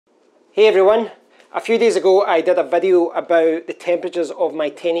Hey everyone, a few days ago I did a video about the temperatures of my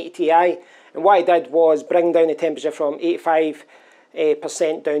 1080 Ti, and what I did was bring down the temperature from 85%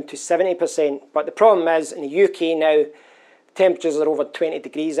 down to 70%, but the problem is in the UK now temperatures are over 20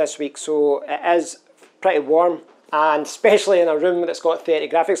 degrees this week, so it is pretty warm, and especially in a room that's got 30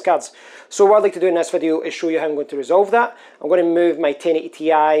 graphics cards. So what I'd like to do in this video is show you how I'm going to resolve that. I'm going to move my 1080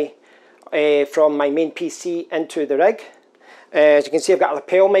 Ti from my main PC into the rig. As you can see, I've got a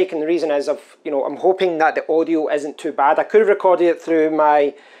lapel mic, and the reason is I'm hoping that the audio isn't too bad. I could have recorded it through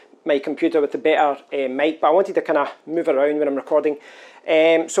my computer with the better mic, but I wanted to kind of move around when I'm recording.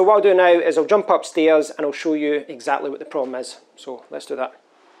 So what I'll do now is I'll jump upstairs and I'll show you exactly what the problem is. So let's do that.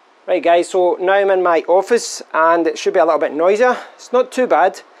 Right guys, so now I'm in my office and it should be a little bit noisier. It's not too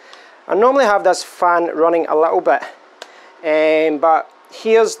bad. I normally have this fan running a little bit, but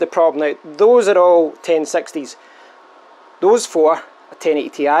here's the problem. Now those are all 1060s. Those four are 1080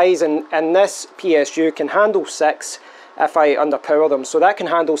 Ti's, and this PSU can handle 6 if I underpower them. So that can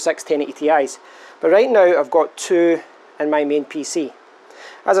handle 6 1080 Ti's. But right now I've got 2 in my main PC.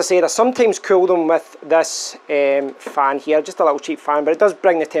 As I said, I sometimes cool them with this fan here, just a little cheap fan, but it does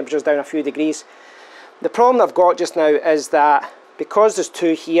bring the temperatures down a few degrees. The problem I've got just now is that because there's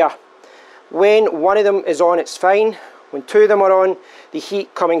 2 here, when one of them is on it's fine. When 2 of them are on, the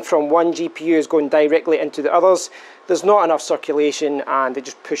heat coming from one GPU is going directly into the others. There's not enough circulation and it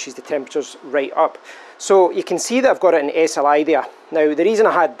just pushes the temperatures right up. So you can see that I've got it in SLI there. Now the reason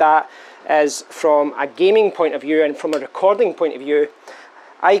I had that is from a gaming point of view and from a recording point of view,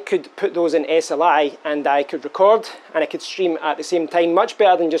 I could put those in SLI and I could record and I could stream at the same time, much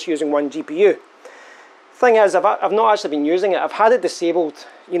better than just using one GPU. Thing is, I've not actually been using it. I've had it disabled,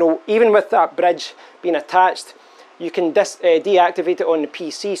 even with that bridge being attached. You can deactivate it on the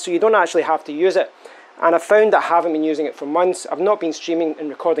PC, so you don't actually have to use it. And I found that I haven't been using it for months. I've not been streaming and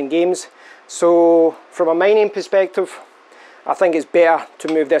recording games. So from a mining perspective, I think it's better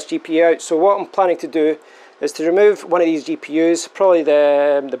to move this GPU out. So what I'm planning to do is to remove one of these GPUs, probably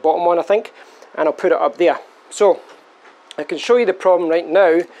the bottom one I think, and I'll put it up there. So I can show you the problem right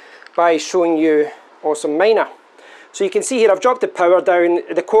now by showing you Awesome Miner. So you can see here I've dropped the power down,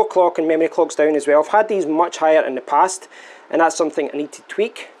 the core clock and memory clock's down as well. I've had these much higher in the past, and that's something I need to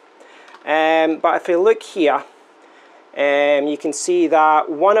tweak. But if I look here, you can see that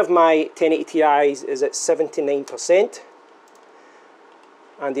one of my 1080 Ti's is at 79%,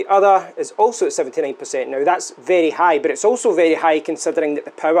 and the other is also at 79%. Now that's very high, but it's also very high considering that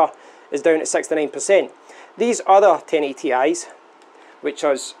the power is down at 69%. These other 1080 Ti's, which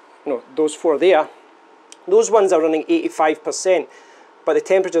is those 4 there, those ones are running 85%, but the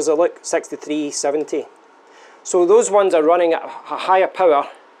temperatures are like 63, 70. So those ones are running at a higher power,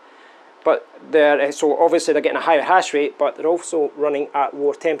 but so obviously they're getting a higher hash rate, but they're also running at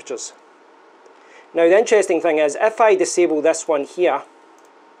lower temperatures. Now the interesting thing is, if I disable this one here,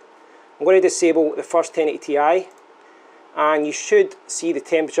 I'm going to disable the first 1080 Ti, and you should see the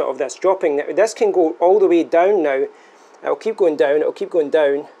temperature of this dropping. Now this can go all the way down now. It'll keep going down, it'll keep going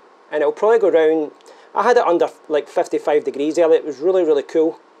down, and it'll probably go around, I had it under like 55 degrees earlier. It was really, really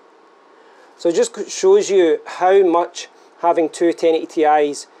cool. So it just shows you how much having 2 1080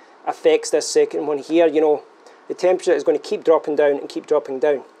 Ti's affects this second one here. The temperature is going to keep dropping down and keep dropping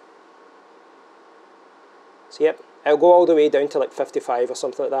down. So yep, it'll go all the way down to like 55 or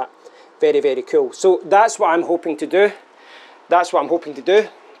something like that. Very, very cool. So that's what I'm hoping to do. That's what I'm hoping to do.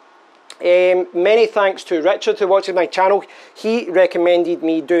 Many thanks to Richard who watches my channel. He recommended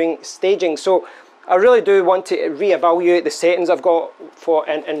me doing staging. So I really do want to reevaluate the settings I've got for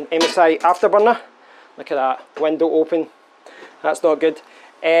in MSI Afterburner. Look at that, window open. That's not good.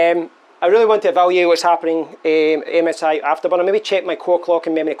 I really want to evaluate what's happening MSI Afterburner. Maybe check my core clock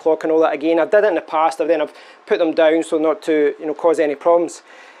and memory clock and all that again. I did it in the past, and then I've put them down so not to cause any problems.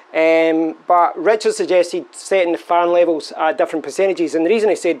 But Richard suggested setting the fan levels at different percentages, and the reason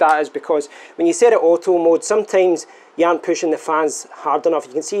I said that is because when you set it auto mode, sometimes you aren't pushing the fans hard enough.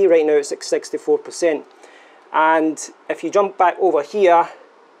 You can see right now it's at 64%, and if you jump back over here,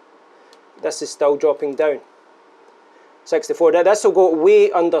 this is still dropping down. 64. This will go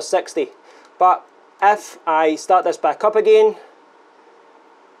way under 60, but if I start this back up again,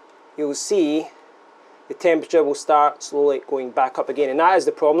 you'll see the temperature will start slowly going back up again, and that is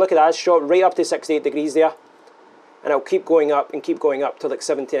the problem. Look at that, it's shot right up to 68 degrees there, and it'll keep going up and keep going up to like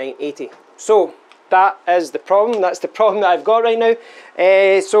 79, 80. So that is the problem. That's the problem that I've got right now.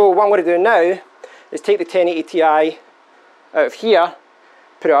 So what I'm going to do now is take the 1080 Ti out of here,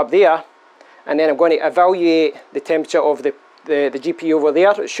 put it up there, and then I'm going to evaluate the temperature of the GPU over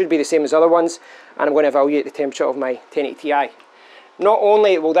there. It should be the same as other ones, and I'm going to evaluate the temperature of my 1080 Ti. not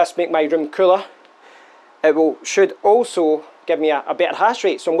only will this make my room cooler, it should also give me a better hash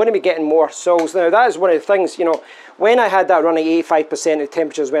rate. So I'm going to be getting more souls. Now that is one of the things, you know, when I had that running 85%, the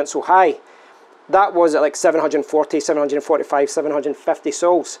temperatures weren't so high. That was at like 740, 745, 750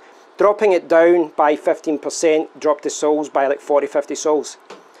 souls. Dropping it down by 15% dropped the souls by like 40, 50 souls.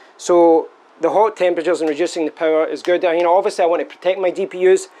 So the hot temperatures and reducing the power is good. You know, obviously I want to protect my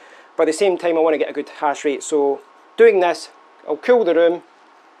GPUs, but at the same time I want to get a good hash rate. So doing this, I'll cool the room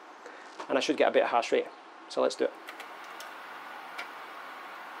and I should get a better hash rate. So let's do it.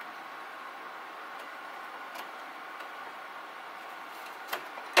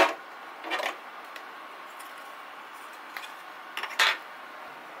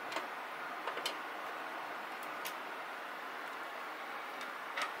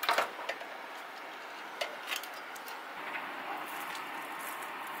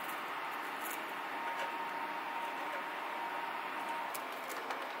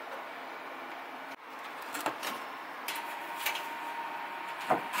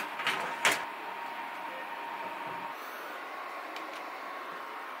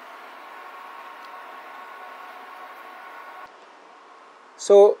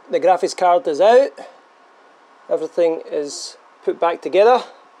 So the graphics card is out, everything is put back together,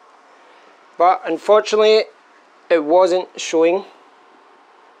 but unfortunately it wasn't showing.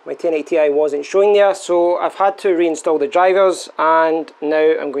 My 1080 Ti wasn't showing there, so I've had to reinstall the drivers and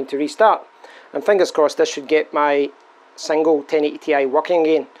now I'm going to restart. And fingers crossed this should get my single 1080 Ti working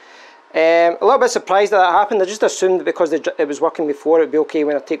again. A little bit surprised that happened. I just assumed that because it was working before it would be okay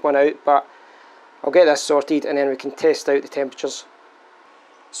when I take one out, but I'll get this sorted and then we can test out the temperatures.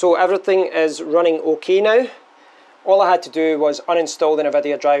 So everything is running okay now. All I had to do was uninstall the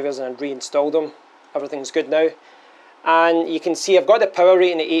Nvidia drivers and reinstall them. Everything's good now. And you can see I've got the power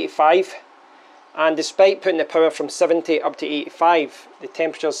rating at 85. And despite putting the power from 70 up to 85, the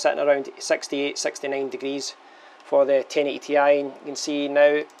temperature's sitting around 68, 69 degrees for the 1080 Ti. And you can see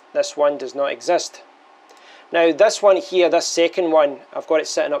now this one does not exist. Now this one here, this second one, I've got it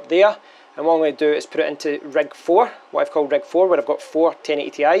sitting up there. And what I'm going to do is put it into rig 4, what I've called rig 4, where I've got 4 1080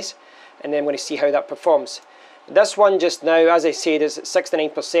 Ti's, and then I'm going to see how that performs. This one just now, as I said, is at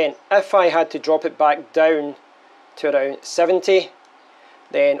 69%. If I had to drop it back down to around 70,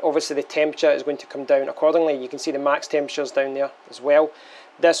 then obviously the temperature is going to come down accordingly. You can see the max temperatures down there as well.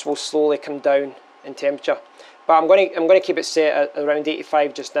 This will slowly come down in temperature. But I'm going to keep it set at around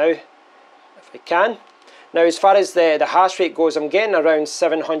 85 just now, if I can. Now as far as the hash rate goes, I'm getting around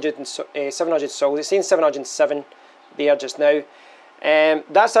 700 souls. It's saying 707 there just now.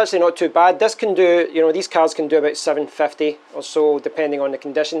 That's actually not too bad. This can do, you know, these cards can do about 750 or so depending on the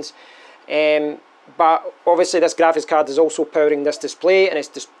conditions. But obviously this graphics card is also powering this display, and it's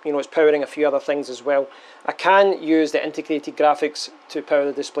just, you know, it's powering a few other things as well. I can use the integrated graphics to power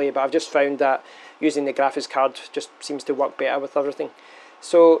the display, but I've just found that using the graphics card just seems to work better with everything.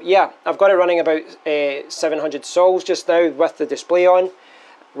 So yeah, I've got it running about 700 souls just now with the display on.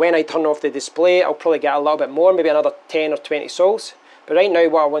 When I turn off the display, I'll probably get a little bit more, maybe another 10 or 20 souls. But right now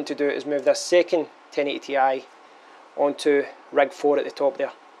what I want to do is move this second 1080 Ti onto rig 4 at the top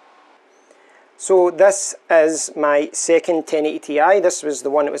there. So this is my second 1080 Ti. This was the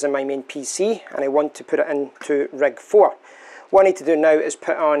one that was in my main PC, and I want to put it into rig 4. What I need to do now is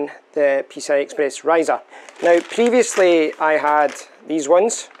put on the PCI Express riser. Now previously I had these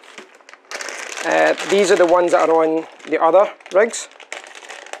ones. These are the ones that are on the other rigs.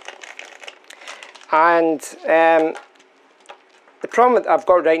 And the problem that I've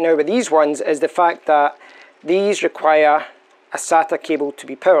got right now with these ones is the fact that these require a SATA cable to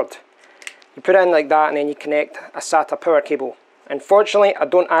be powered. You put it in like that and then you connect a SATA power cable. Unfortunately, I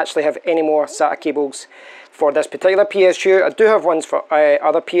don't actually have any more SATA cables for this particular PSU. I do have ones for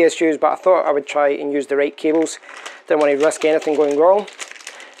other PSUs, but I thought I would try and use the right cables. Didn't want to risk anything going wrong.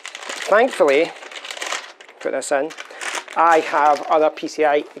 Thankfully, put this in, I have other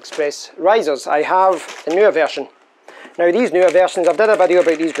PCI Express risers. I have the newer version. Now these newer versions, I've done a video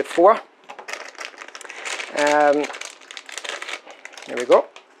about these before. There we go.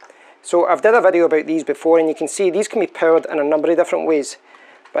 So I've done a video about these before, and you can see these can be powered in a number of different ways.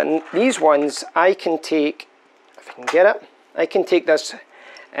 But in these ones, I can take, if I can get it, I can take this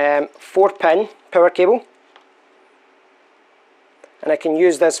 4-pin power cable, and I can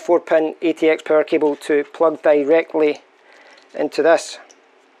use this 4-pin ATX power cable to plug directly into this,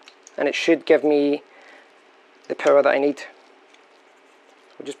 and it should give me the power that I need.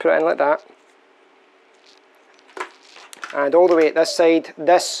 I'll just put it in like that. And all the way at this side,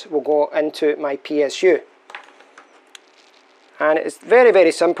 this will go into my PSU. And it's very,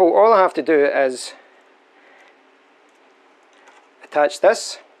 very simple. All I have to do is attach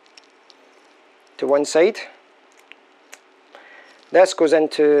this to one side. This goes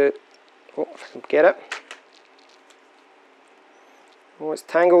into, oh, if I can get it. Oh, it's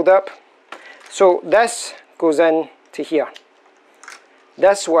tangled up. So this goes in to here.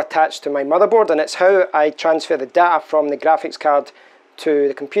 This will attach to my motherboard, and it's how I transfer the data from the graphics card to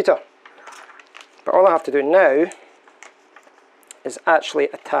the computer. But all I have to do now is actually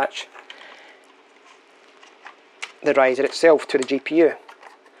attach the riser itself to the GPU.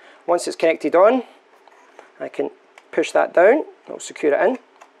 Once it's connected on, I can push that down, it'll secure it in,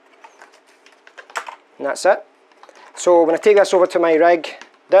 and that's it. So when I take this over to my rig,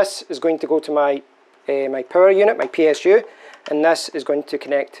 this is going to go to my my power unit, my PSU, and this is going to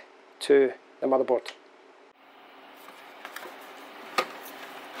connect to the motherboard.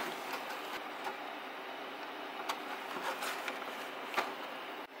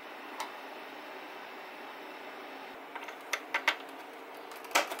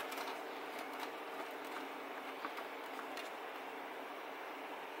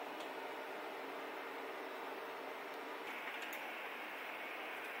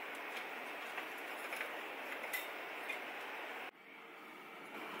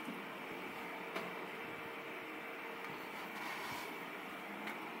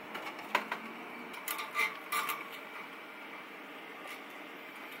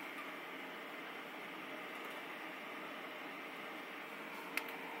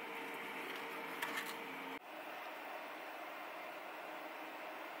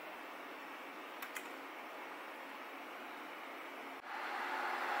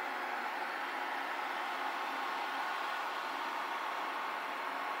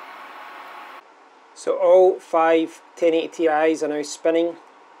 So all 5 1080 Ti's are now spinning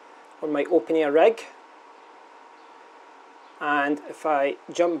on my open air rig, and if I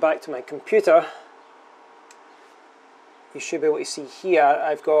jump back to my computer, you should be able to see here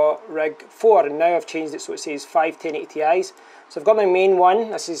I've got rig 4, and now I've changed it so it says 5 1080 Ti's. So I've got my main one,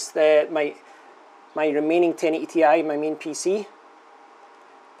 this is my remaining 1080 Ti, my main PC,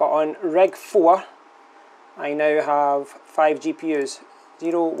 but on rig 4 I now have 5 GPUs,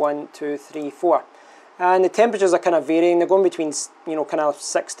 0, 1, 2, 3, 4. And the temperatures are kind of varying, they're going between, you know, kind of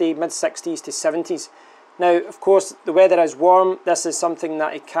 60, mid-60s to 70s. Now, of course, the weather is warm, this is something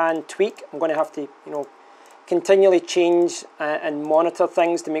that I can tweak. I'm going to have to, you know, continually change and monitor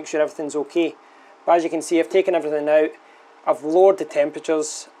things to make sure everything's okay. But as you can see, I've taken everything out, I've lowered the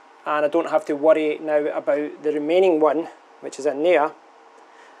temperatures, and I don't have to worry now about the remaining one, which is in there.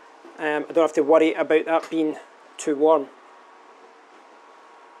 I don't have to worry about that being too warm.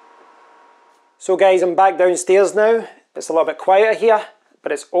 So guys, I'm back downstairs now. It's a little bit quieter here,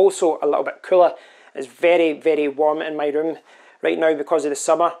 but it's also a little bit cooler. It's very, very warm in my room right now because of the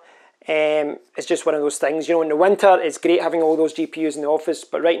summer. It's just one of those things. You know, in the winter, it's great having all those GPUs in the office,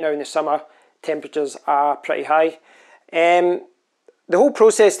 but right now in the summer, temperatures are pretty high. The whole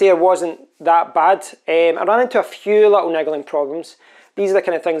process there wasn't that bad. I ran into a few little niggling problems. These are the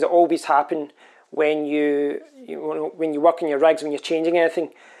kind of things that always happen when you work in your rigs, when you're changing anything.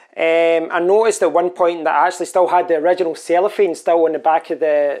 I noticed at one point that I actually still had the original cellophane still on the back of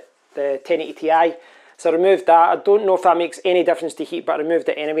the 1080 Ti. So I removed that. I don't know if that makes any difference to heat, but I removed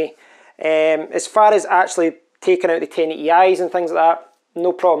it anyway. As far as actually taking out the 1080Is and things like that,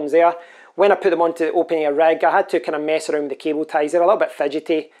 no problems there. When I put them onto the open air rig, I had to kind of mess around with the cable ties. They're a little bit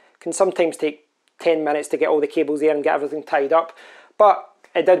fidgety. Can sometimes take 10 minutes to get all the cables there and get everything tied up. But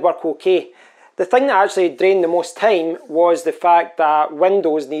it did work okay. The thing that actually drained the most time was the fact that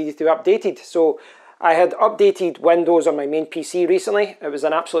Windows needed to be updated. So I had updated Windows on my main PC recently. It was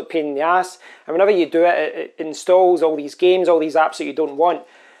an absolute pain in the ass. And whenever you do it, it installs all these games, all these apps that you don't want.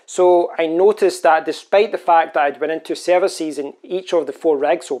 So I noticed that despite the fact that I'd went into services in each of the 4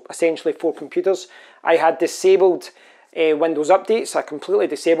 rigs, so essentially 4 computers, I had disabled Windows updates. I completely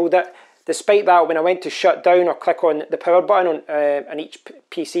disabled it. Despite that, when I went to shut down or click on the power button on each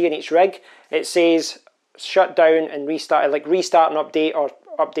PC and each rig, it says shut down and restart, like restart and update, or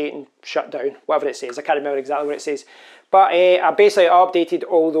update and shut down, whatever it says. I can't remember exactly what it says. But I basically updated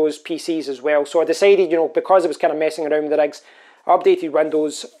all those PCs as well. So I decided, you know, because I was kind of messing around with the rigs, I updated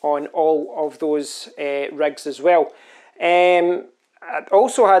Windows on all of those rigs as well. I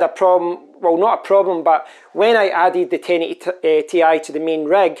also had a problem, well, not a problem, but when I added the 1080 Ti to the main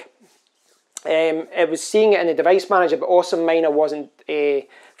rig, it was seeing it in the device manager, but Awesome Miner wasn't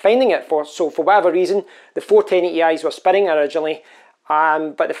finding it. So for whatever reason, the 4 1080Is were spinning originally,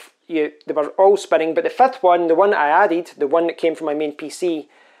 but they were all spinning. But the 5th one, the one I added, the one that came from my main PC,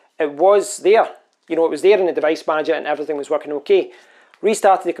 it was there. You know, it was there in the device manager and everything was working okay.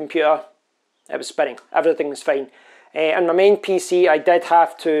 Restarted the computer, it was spinning. Everything was fine. On my main PC, I did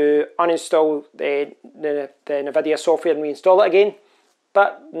have to uninstall the Nvidia software and reinstall it again,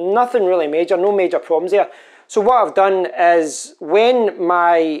 but nothing really major, no major problems there. So what I've done is, when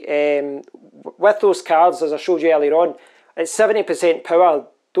my, with those cards, as I showed you earlier on, at 70% power,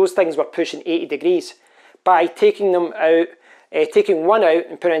 those things were pushing 80 degrees. By taking them out, taking one out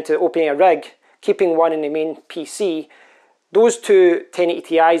and putting it into the open air rig, keeping one in the main PC, those two 1080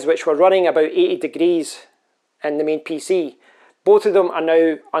 Ti's, which were running about 80 degrees in the main PC, both of them are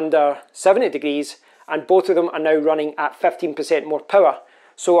now under 70 degrees, and both of them are now running at 15% more power.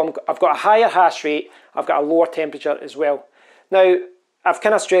 So I've got a higher hash rate, I've got a lower temperature as well. Now, I've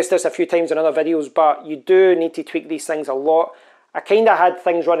kind of stressed this a few times in other videos, but you do need to tweak these things a lot. I kind of had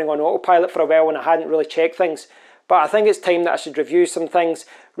things running on autopilot for a while and I hadn't really checked things, but I think it's time that I should review some things.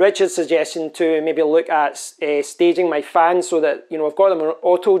 Richard's suggestion to maybe look at staging my fans, so that, you know, I've got them on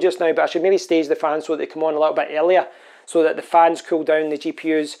auto just now, but I should maybe stage the fans so that they come on a little bit earlier, so that the fans cool down the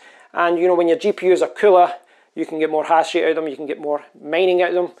GPUs. And you know, when your GPUs are cooler, you can get more hash rate out of them, you can get more mining out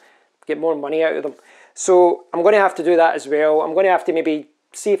of them, get more money out of them. So I'm going to have to do that as well. I'm going to have to maybe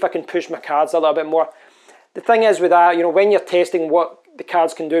see if I can push my cards a little bit more. The thing is with that, you know, when you're testing what the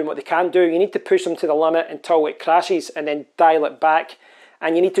cards can do and what they can't do, you need to push them to the limit until it crashes and then dial it back.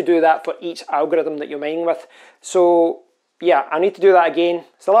 And you need to do that for each algorithm that you're mining with. So yeah, I need to do that again.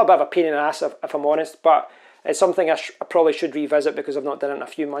 It's a little bit of a pain in the ass if I'm honest, but it's something I probably should revisit because I've not done it in a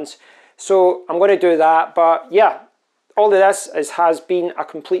few months. So I'm going to do that, but yeah, all of this has been a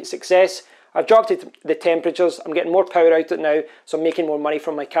complete success. I've dropped the temperatures, I'm getting more power out of it now, so I'm making more money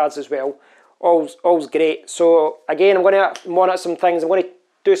from my cards as well. All's great. So again, I'm going to monitor some things, I'm going to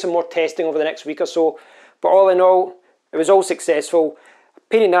do some more testing over the next week or so, but all in all, it was all successful.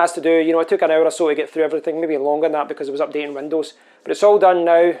 Pain in the ass to do, you know, it took an hour or so to get through everything, maybe longer than that because I was updating Windows. But it's all done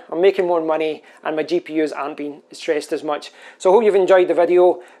now, I'm making more money, and my GPUs aren't being stressed as much. So I hope you've enjoyed the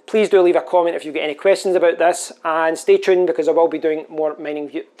video. Please do leave a comment if you get any questions about this, and stay tuned because I will be doing more mining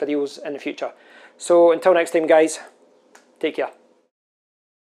videos in the future. So until next time guys, take care.